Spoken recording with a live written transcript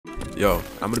yo,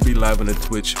 I'm gonna be live on the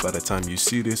Twitch by the time you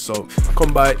see this, so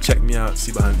come by, check me out,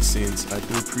 see behind the scenes. I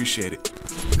do appreciate it.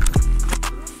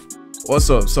 What's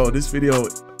up? So this video,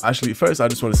 actually, first I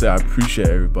just want to say I appreciate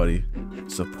everybody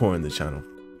supporting the channel.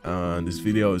 This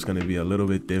video is going to be a little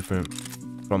bit different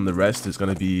from the rest. It's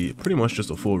going to be pretty much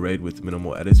just a full raid with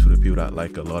minimal edits for the people that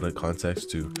like a lot of context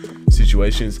to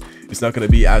situations. It's not going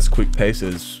to be as quick pace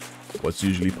as what's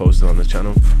usually posted on the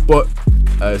channel, but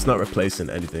it's not replacing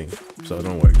anything, so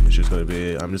don't worry. It's just going to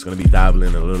be, I'm just going to be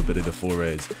dabbling a little bit of the full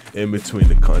raids in between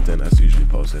the content that's usually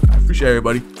posted. I appreciate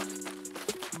everybody.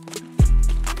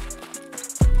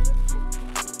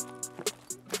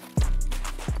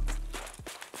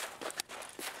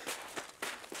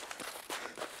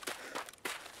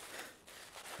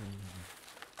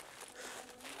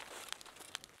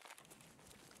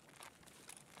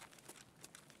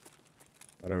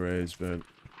 Not a raids, but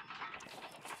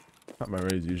not my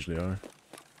raids usually are.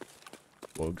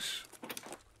 Bugs.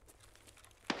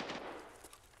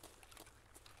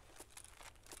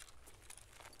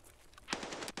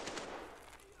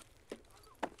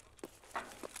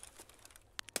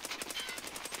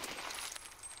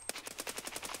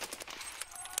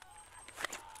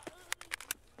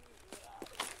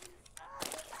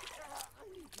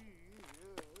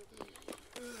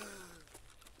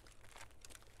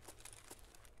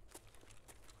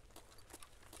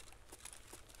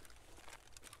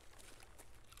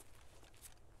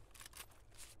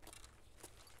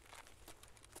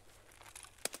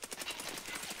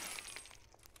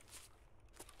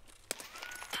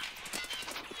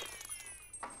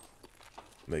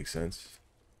 Makes sense.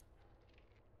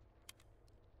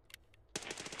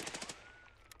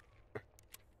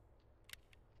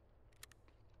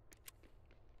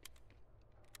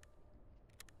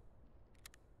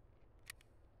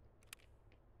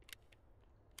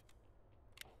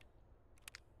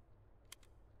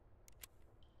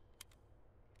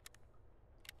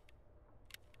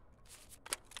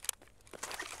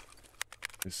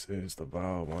 This is the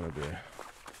vibe I wanna be.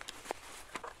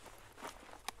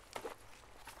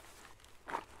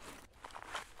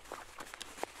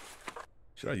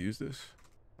 Should I use this?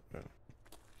 Okay.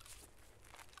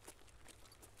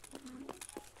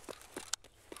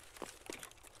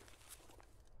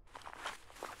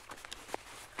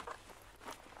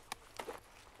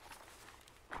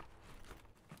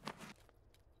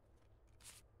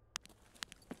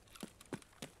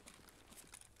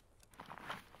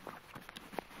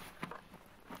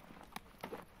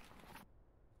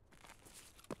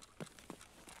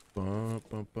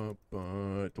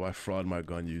 Do I fraud my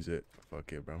gun? Use it?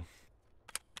 Fuck it, bro.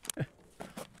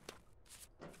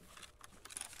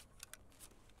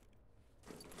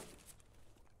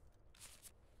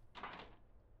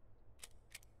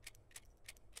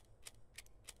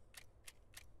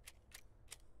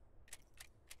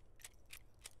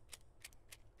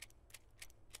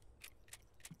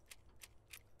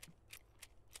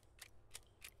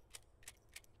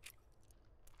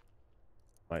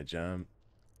 My jam.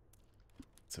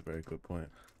 That's a very good point.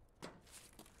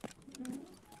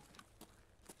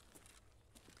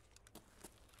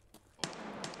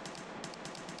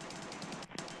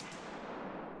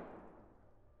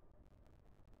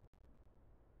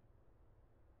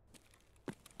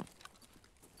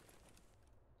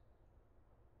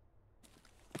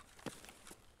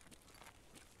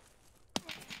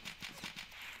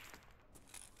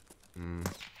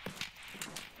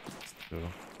 Still.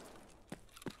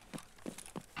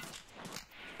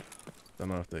 Don't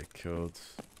know if they killed.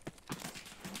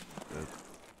 Good.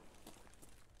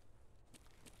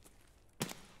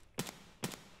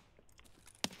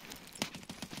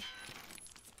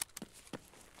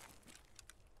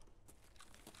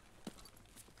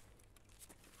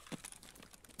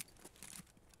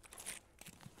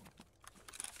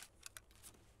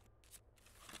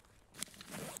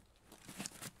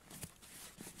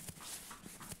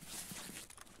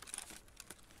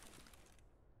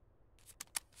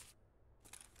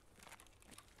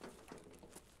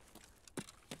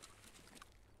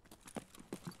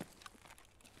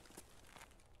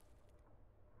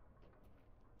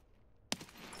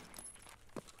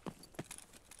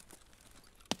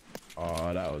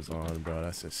 Oh, that was on, bro.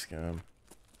 That's a scam.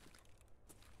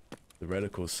 The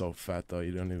reticle's so fat, though,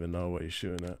 you don't even know what you're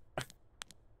shooting at.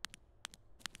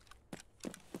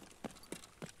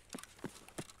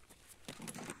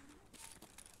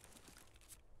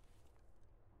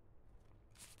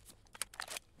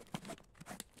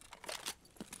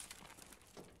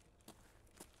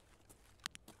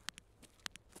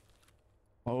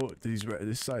 Oh,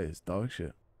 this site is dog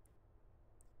shit.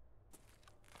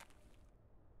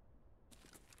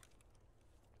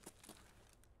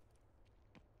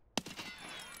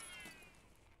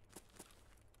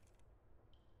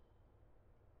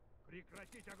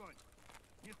 Прекратить огонь!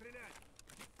 Не стрелять!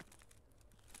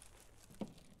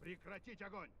 Прекратить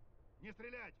огонь! Не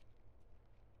стрелять!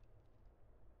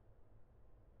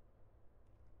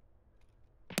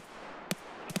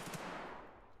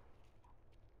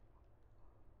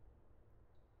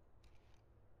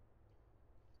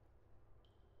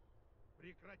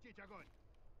 Прекратить огонь!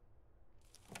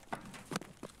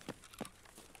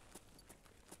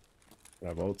 I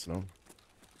have ults now.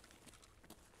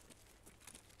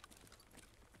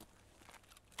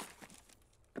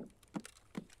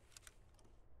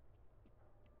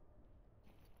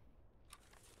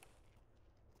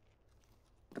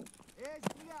 Эй,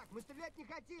 земляк, мы стрелять не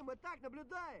хотим, мы так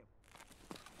наблюдаем.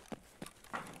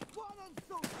 Вон он,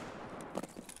 сука!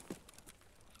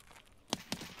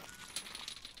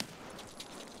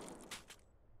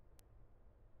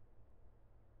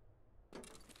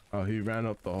 Oh, he ran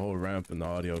up the whole ramp and the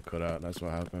audio cut out. That's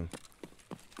what happened.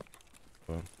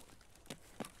 Well.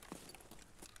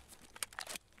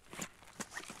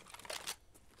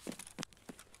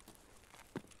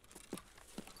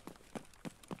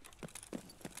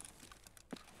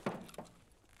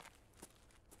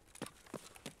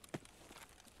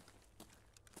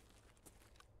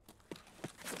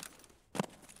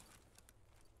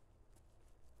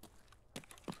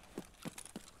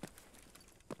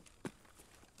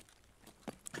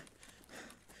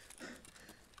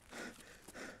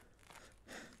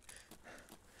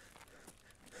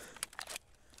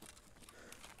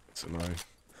 It's annoying.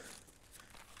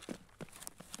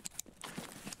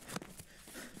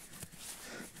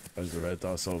 Why is the red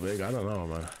dot so big? I don't know,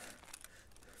 man.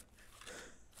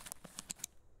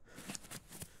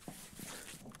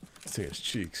 I think it's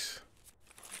cheeks.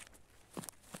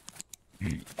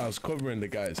 I was covering the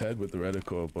guy's head with the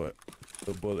reticle, but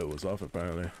the bullet was off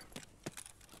apparently.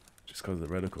 Just because the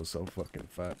reticle's so fucking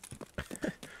fat.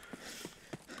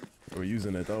 We're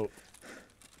using it though.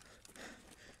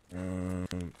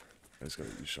 It's gonna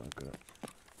be shotgun. I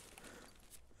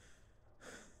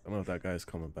don't know if that guy's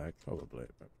coming back. Probably,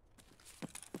 but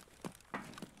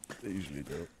they usually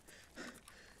do.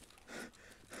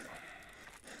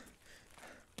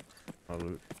 I'll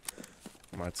loot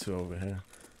my two over here.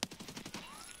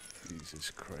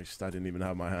 Jesus Christ, I didn't even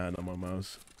have my hand on my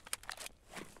mouse.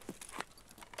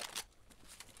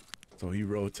 So he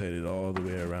rotated all the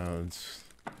way around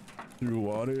through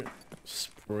water,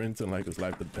 sprinting like his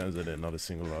life depends on it, not a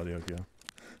single audio kill.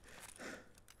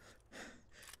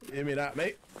 Give me that,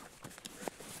 mate.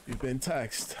 You've been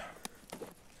taxed.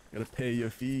 Gotta pay your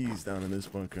fees down in this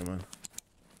bunker, man.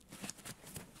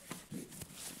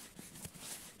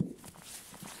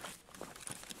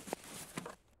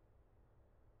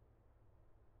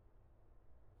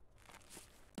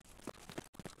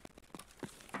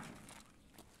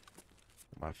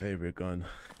 My favorite gun.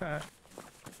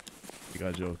 You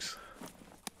got jokes.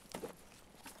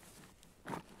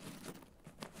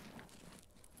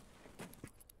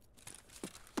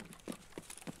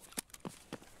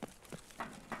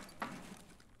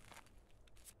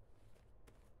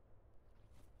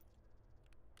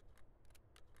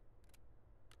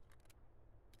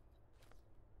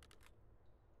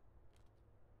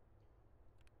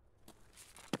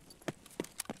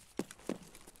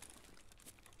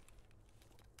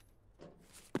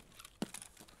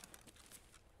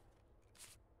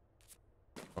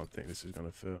 I don't think this is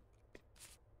gonna fit.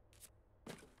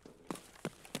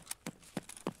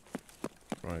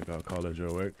 Right, got college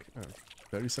or work.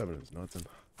 37 is nothing.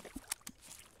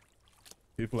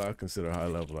 People I consider high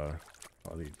level are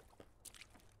probably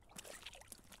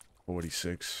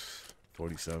 46,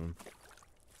 47.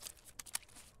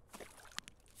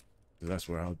 That's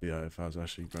where I would be at if I was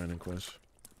actually grinding quests.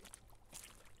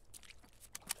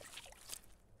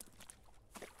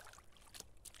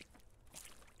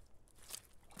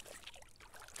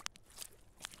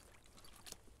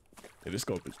 Yeah, this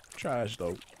scope is trash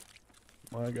though.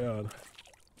 My god.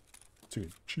 To your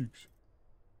cheeks.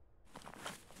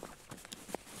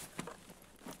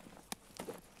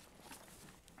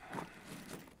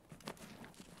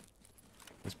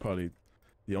 It's probably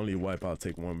the only wipe I'll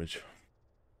take warmage.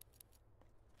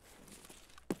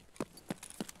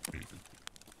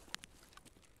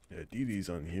 Yeah, Didi's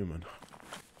unhuman.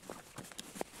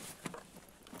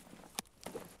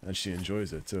 And she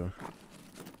enjoys it too.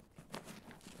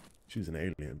 She's an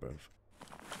alien, bruv.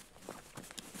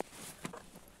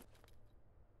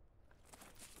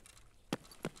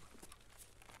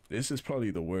 This is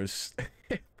probably the worst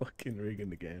fucking rig in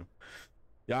the game.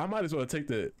 Yeah, I might as well take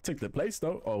the place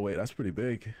though. Oh wait, that's pretty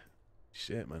big.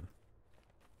 Shit, man.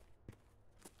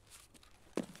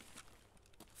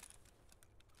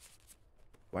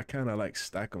 Why can't I like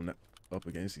stack them? up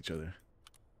against each other.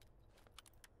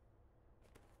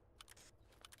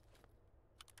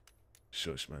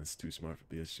 Shush, man, it's too smart for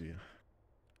BSG.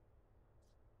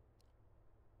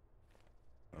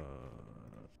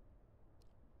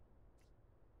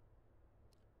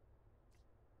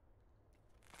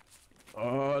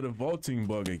 Oh, the vaulting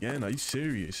bug again. Are you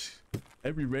serious?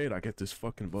 Every raid I get this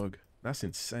fucking bug. That's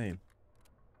insane.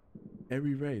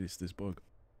 Every raid is this bug.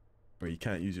 Where you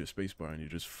can't use your spacebar and you're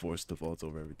just forced to vault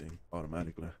over everything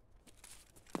automatically.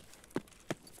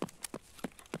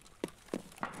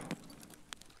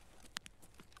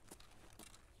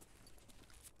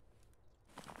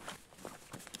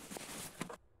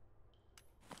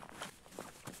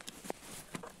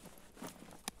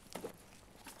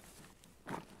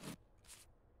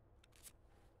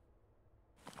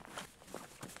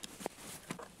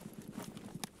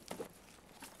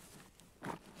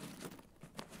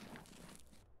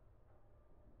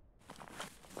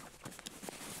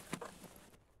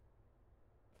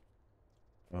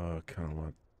 Kind of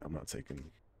want. I'm not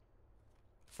taking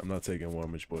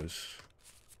Warmage, boys.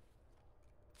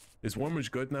 Is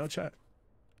Warmage good now, chat?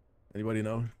 Anybody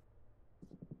know?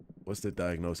 What's the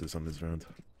diagnosis on this round?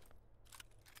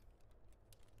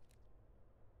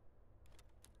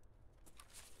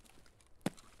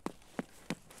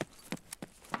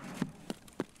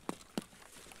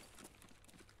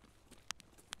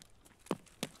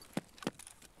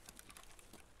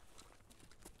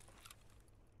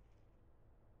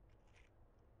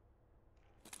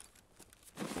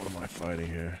 Fighting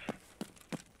here.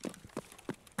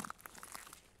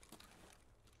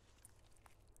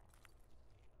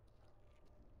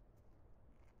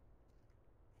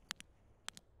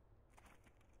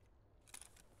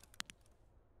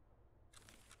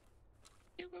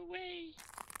 Get away!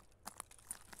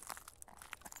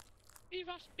 Leave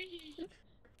us be!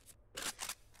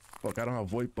 Fuck, I don't have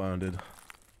void bonded.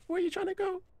 Where are you trying to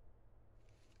go?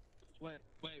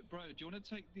 Wait, bro, do you want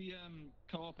to take the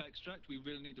co-op extract? We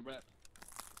really need the rep.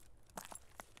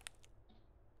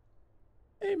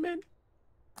 Hey, man.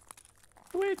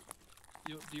 Wait.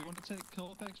 Do you want to take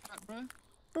co-op extract, bro?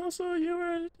 Also,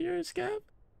 you're a scab?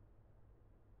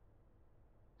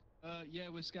 Yeah,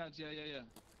 we're scabs, yeah.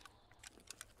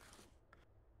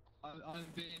 I'm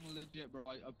being legit, bro.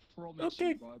 I promise Okay,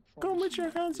 you, bro. I promise come with you,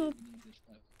 your hands up. we need this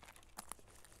rep.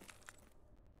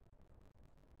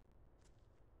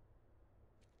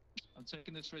 I'm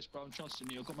taking this risk, bro. I'm trusting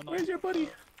you. I've got my knife. Where's your buddy?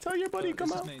 Tell your buddy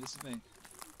come out. This is me.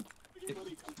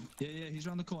 Yeah, he's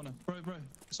around the corner. Bro,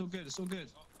 it's all good. I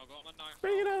got my knife.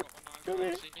 Bring it out. Come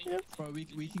here. See me? Yep. Bro,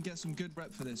 we can get some good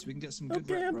rep for this. We can get some good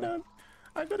Okay, rep, I'm bro. done.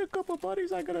 I got a couple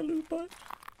buddies I gotta loot, but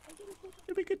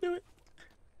we can do it.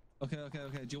 Okay.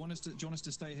 Do you want us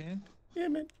to stay here? Yeah,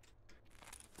 man.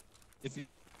 If you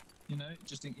know,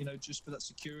 just for that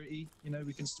security,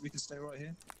 we can stay right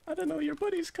here. I don't know. Your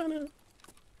buddy's kind of.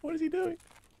 What is he doing?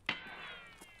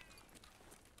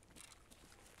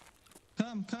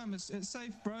 Come. It's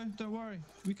safe, bro. Don't worry.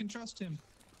 We can trust him.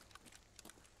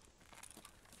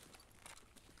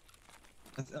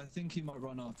 I think he might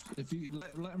run off. If you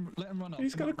let him run off.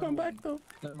 He's gonna come back though.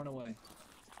 Let him run away.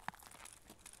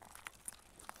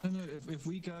 No. If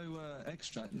we go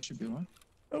extract, it should be alright.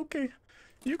 Okay,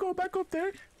 you go back up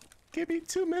there. Give me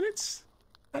 2 minutes,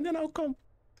 and then I'll come.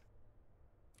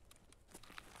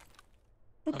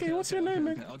 Okay, what's your name,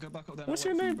 man? Okay. I'll go back up there. What's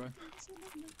your name? bro.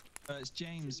 It's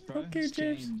James, bro. Okay, It's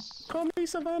James. Call me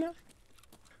Savannah.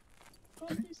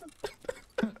 No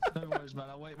worries, man.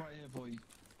 I'll wait right here for you.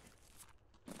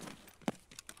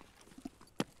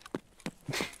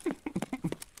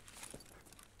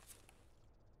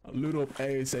 I'll loot up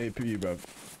ASAP, bro.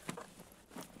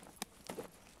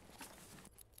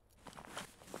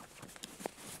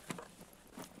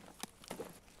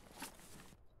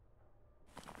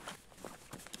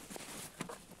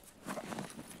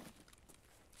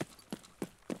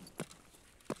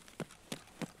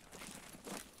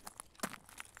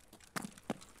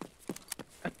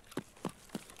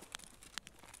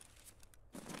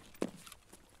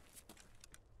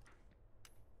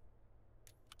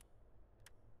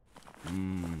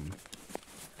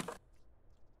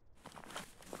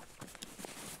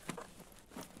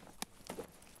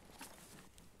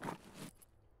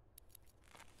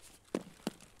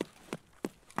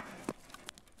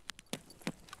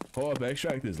 Oh, the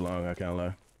extract is long, I can't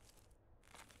lie.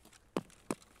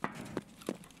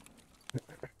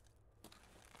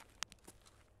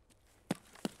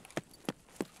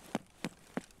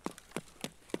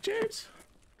 James!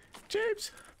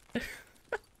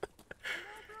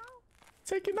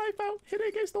 Take your knife out, hit it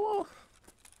against the wall.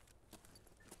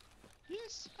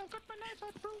 Yes, I've got my knife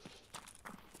out, bro.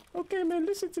 Okay, man,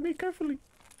 listen to me carefully.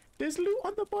 There's loot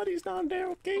on the bodies down there,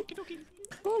 okay? Okay.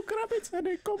 Go grab it and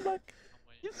then come back.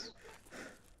 Yes.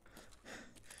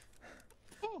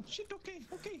 Oh shit. Okay.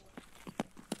 Okay.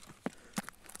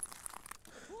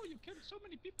 Oh, you killed so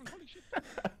many people. Holy shit.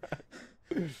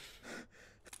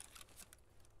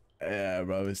 Yeah,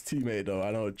 bro, his teammate though.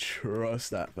 I don't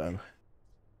trust that, fam.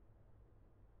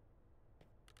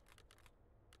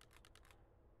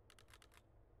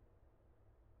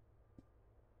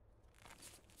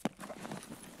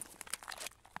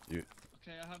 You.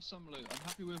 Okay, I have some loot. I'm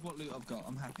happy with what loot I've got.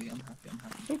 I'm happy. I'm happy. I'm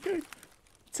happy. Okay.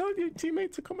 Tell your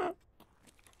teammate to come out.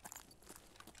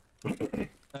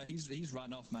 He's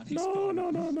run off, man. He's No, gone.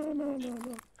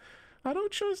 no. I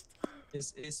don't trust.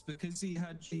 It's because he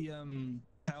had the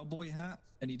cowboy hat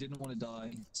and he didn't want to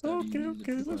die. So Okay, he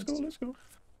okay, let's go, let's go.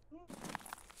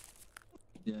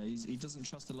 Yeah, he doesn't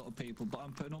trust a lot of people, but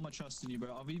I'm putting all my trust in you,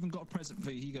 bro. I've even got a present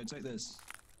for you. Here you go, take this.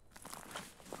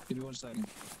 Give me 1 second.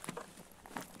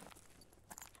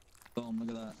 Boom, look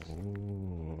at that.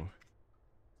 Oh.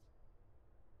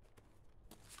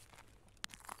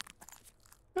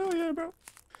 Oh yeah, bro.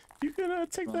 You can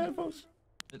take the headphones.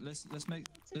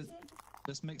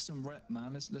 Let's make some rep,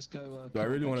 man. Let's go. Do I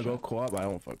really want to go co-op? I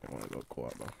don't fucking want to go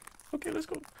co-op, bro. Okay, let's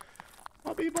go.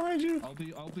 I'll be behind you.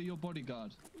 I'll be your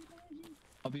bodyguard.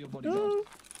 I'll be your bodyguard. No.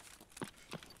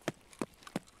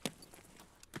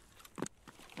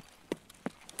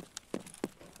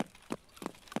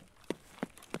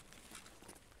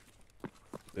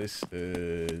 This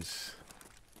is...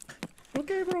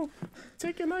 Okay, bro.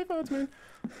 Take your knife out, man.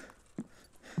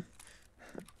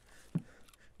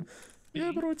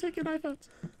 Yeah, bro. Take your knife out.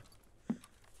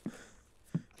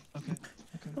 Okay.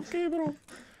 Okay, bro.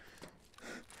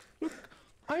 Look,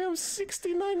 I am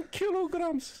 69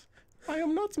 kilograms. I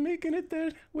am not making it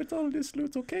there with all this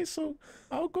loot, okay? So,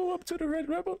 I'll go up to the Red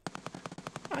Rebel,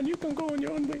 and you can go on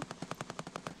your own way.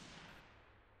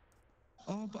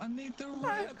 Oh, but I need the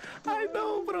rep. I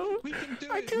know, bro. We can do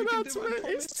I it. cannot, we can do it. I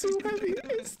man. It's promise too we can heavy. do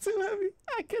it. It's too heavy.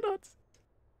 I cannot.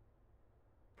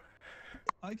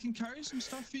 I can carry some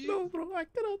stuff for you. No, bro. I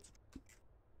cannot.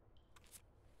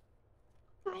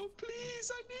 Bro,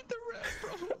 please. I need the rep,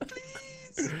 bro.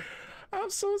 Please. I'm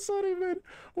so sorry, man.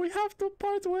 We have to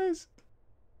part ways.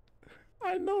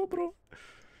 I know, bro.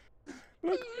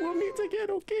 Look, we'll meet again,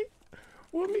 okay?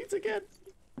 We'll meet again.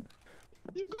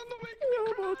 You're gonna make me No,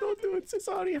 bro, cry. don't do it. It's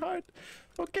already hard.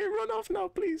 Okay, run off now,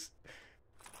 please.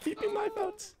 Keep your knife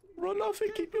out. Run off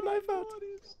and keep your knife out.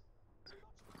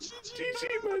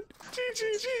 GG, man.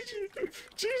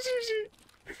 GG.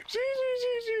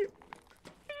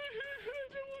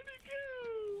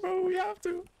 Bro, we have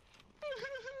to.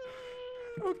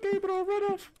 Okay, bro, run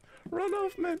off. Run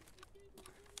off, man.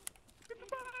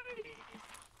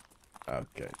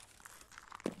 Okay.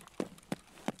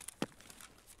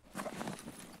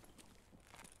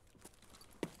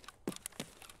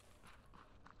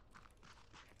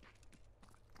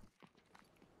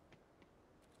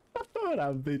 Oh,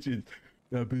 that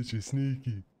bitch is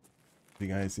sneaky.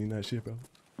 Think I ain't seen that shit, bro?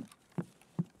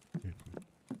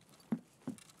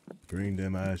 Bring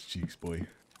them ass cheeks, boy.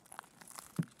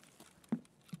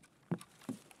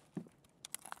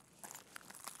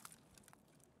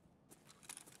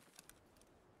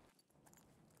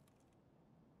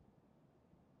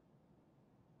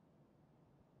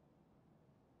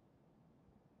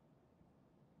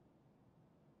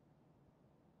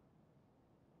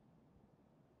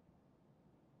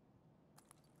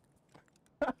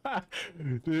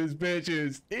 This bitch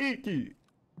is sneaky.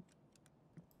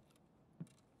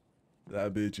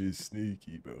 That bitch is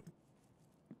sneaky, bro.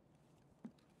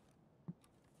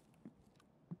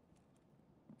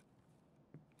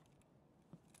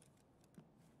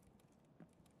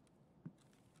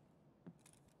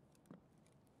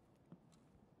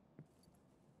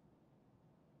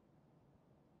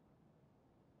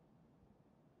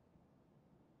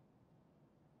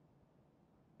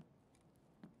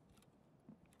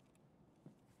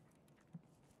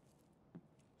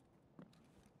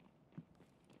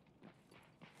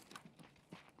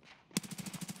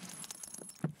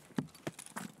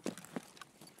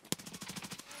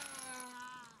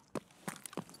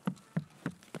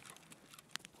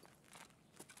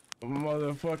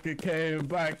 Motherfucker came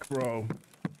back, bro.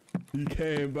 He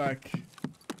came back.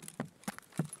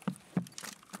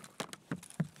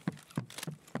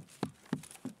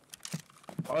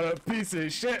 What a piece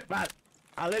of shit, man.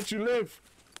 I let you live.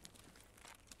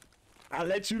 I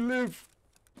let you live.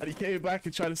 And he came back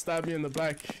and tried to stab me in the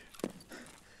back.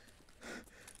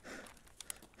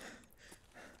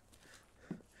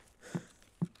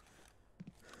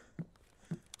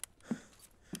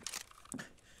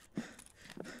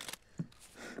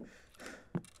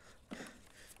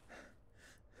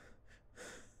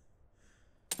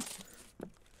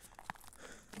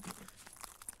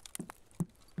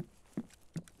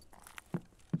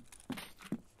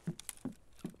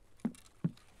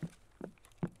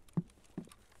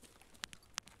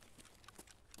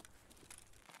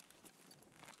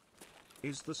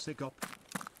 Is the SIG op?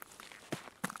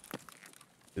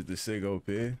 Is the SIG OP?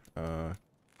 Not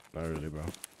really, bro.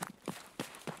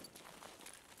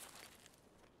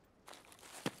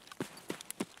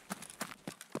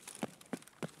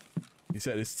 He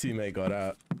said his teammate got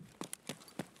out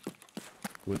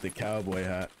with the cowboy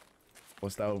hat.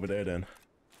 What's that over there then?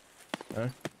 Huh?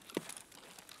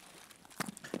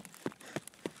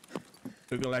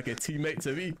 Looking like a teammate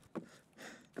to me.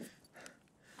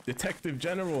 Detective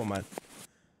General, man.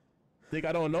 Think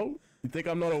I don't know? You think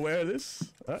I'm not aware of this?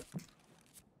 Huh?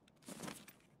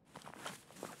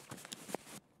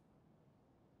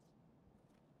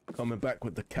 Coming back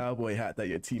with the cowboy hat that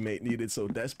your teammate needed so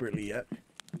desperately, yeah?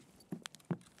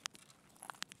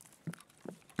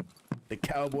 The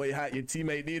cowboy hat your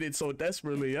teammate needed so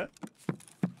desperately, yeah?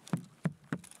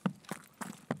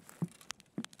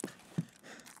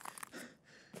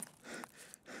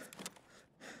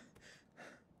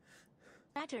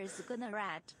 Matter's gonna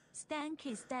rat.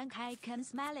 Stanky stank, I can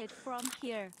smell it from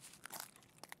here.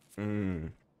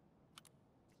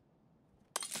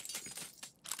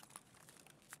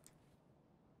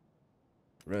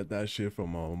 Read that shit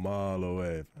from a mile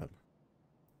away, fam.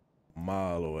 A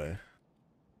mile away.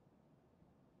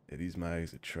 Yeah, these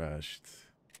mags are trashed.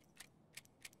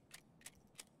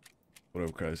 What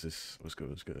up, Crisis? What's good?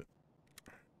 What's good?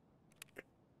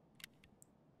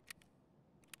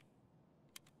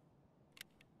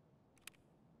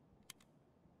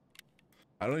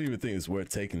 I don't even think it's worth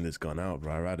taking this gun out,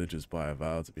 bro. I'd rather just buy a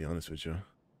Valve, to be honest with you.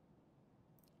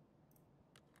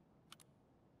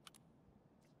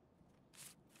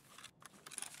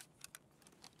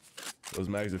 Those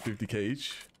mags are 50k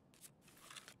each.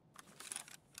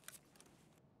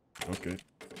 Okay.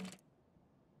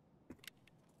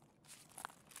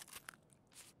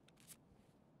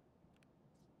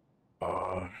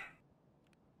 I'll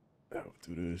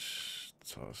do this.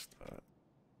 Toss that.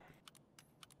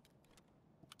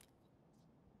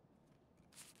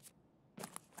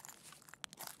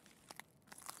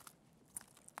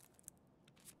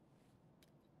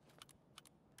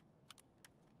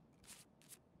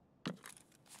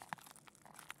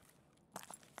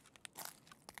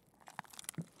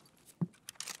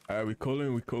 Alright, we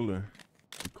cooling,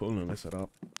 let's set up.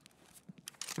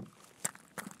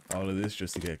 All of this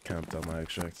just to get camped on my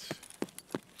extract.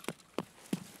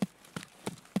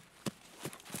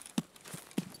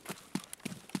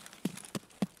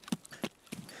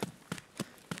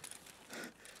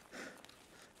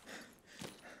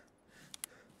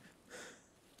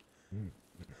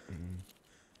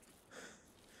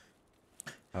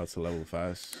 How to level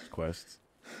fast quest.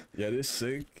 Yeah, this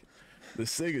SIG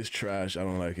is trash. I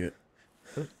don't like it.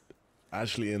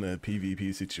 Actually, in a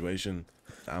PvP situation,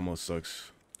 ammo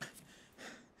sucks.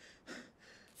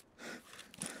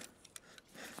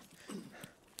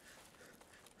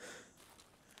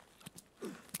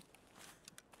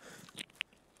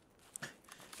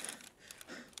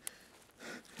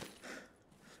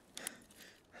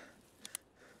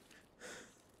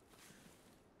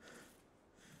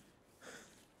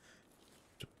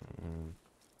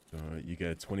 You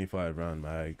get 25 round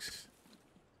mags.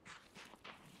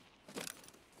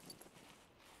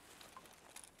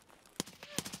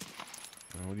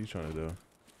 What are you trying to do?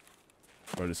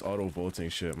 Bro, this auto vaulting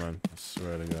shit, man. I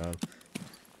swear to God.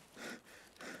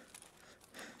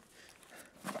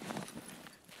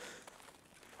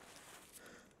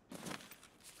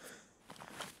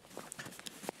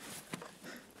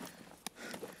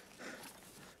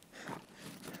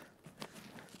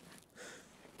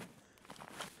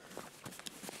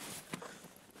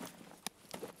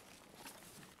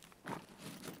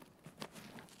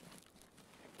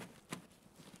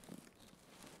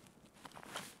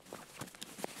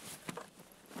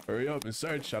 Hurry up and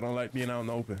search. I don't like being out in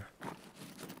the open.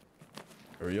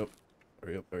 Hurry up.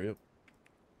 Hurry up. Hurry up.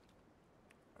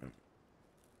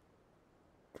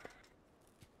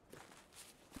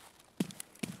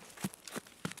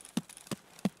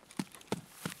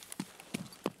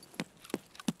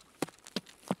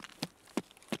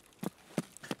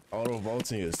 Auto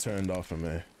vaulting is turned off for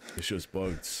me. It's just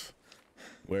bugs.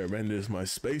 Where it renders my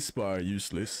spacebar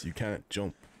useless. You can't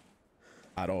jump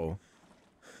at all.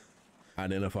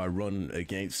 And then if I run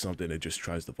against something, it just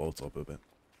tries to vault up a bit.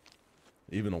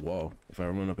 Even a wall. If I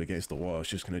run up against the wall, it's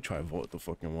just gonna try to vault the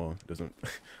fucking wall. It doesn't.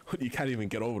 You can't even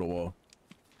get over the wall.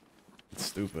 It's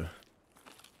stupid.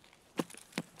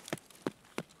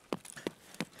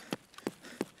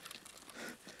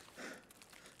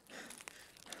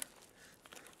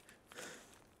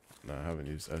 No, I haven't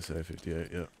used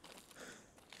SA58 yet.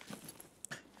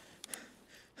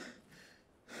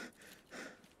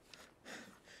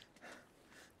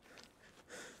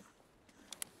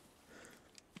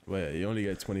 Well, yeah, you only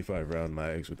get 25 round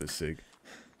mags with the SIG.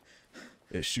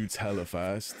 It shoots hella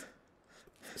fast,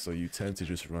 so you tend to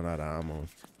just run out of ammo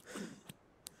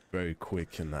very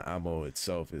quick, and the ammo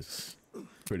itself is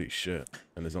pretty shit.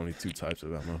 And there's only 2 types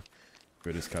of ammo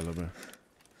for this caliber,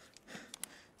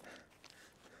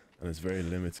 and it's very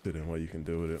limited in what you can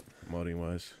do with it, modding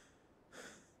wise.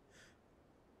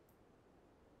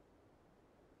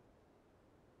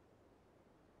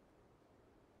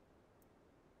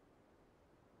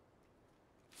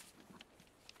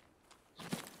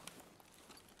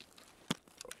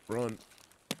 Run.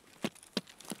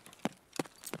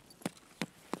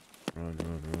 Run,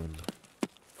 run, run.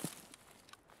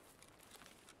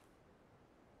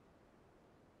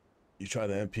 You try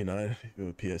the MP9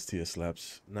 with PST, it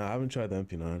slaps. Nah, I haven't tried the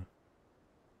MP9.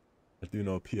 I do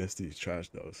know PST is trash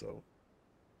though, so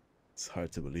it's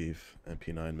hard to believe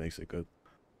MP9 makes it good.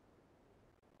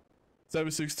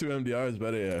 7.62 MDR is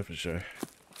better, yeah, for sure.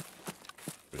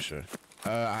 For sure.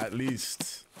 At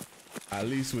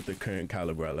least with the current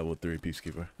caliber at level 3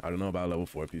 Peacekeeper. I don't know about level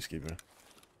 4 Peacekeeper.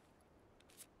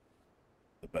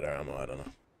 The better ammo, I don't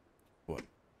know. What?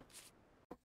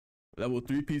 Level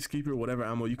 3 Peacekeeper, whatever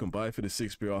ammo you can buy for the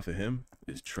 6 spear off of him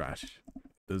is trash.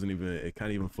 It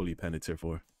can't even fully pen a tier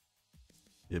 4.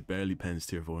 It barely pens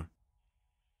tier 4.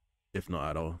 If not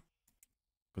at all.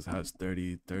 Because it has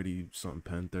 30 something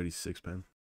pen, 36 pen.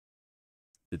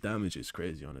 The damage is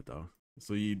crazy on it though.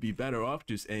 So you'd be better off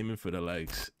just aiming for the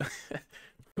legs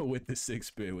with the 6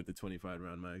 spear with the 25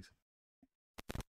 round mags.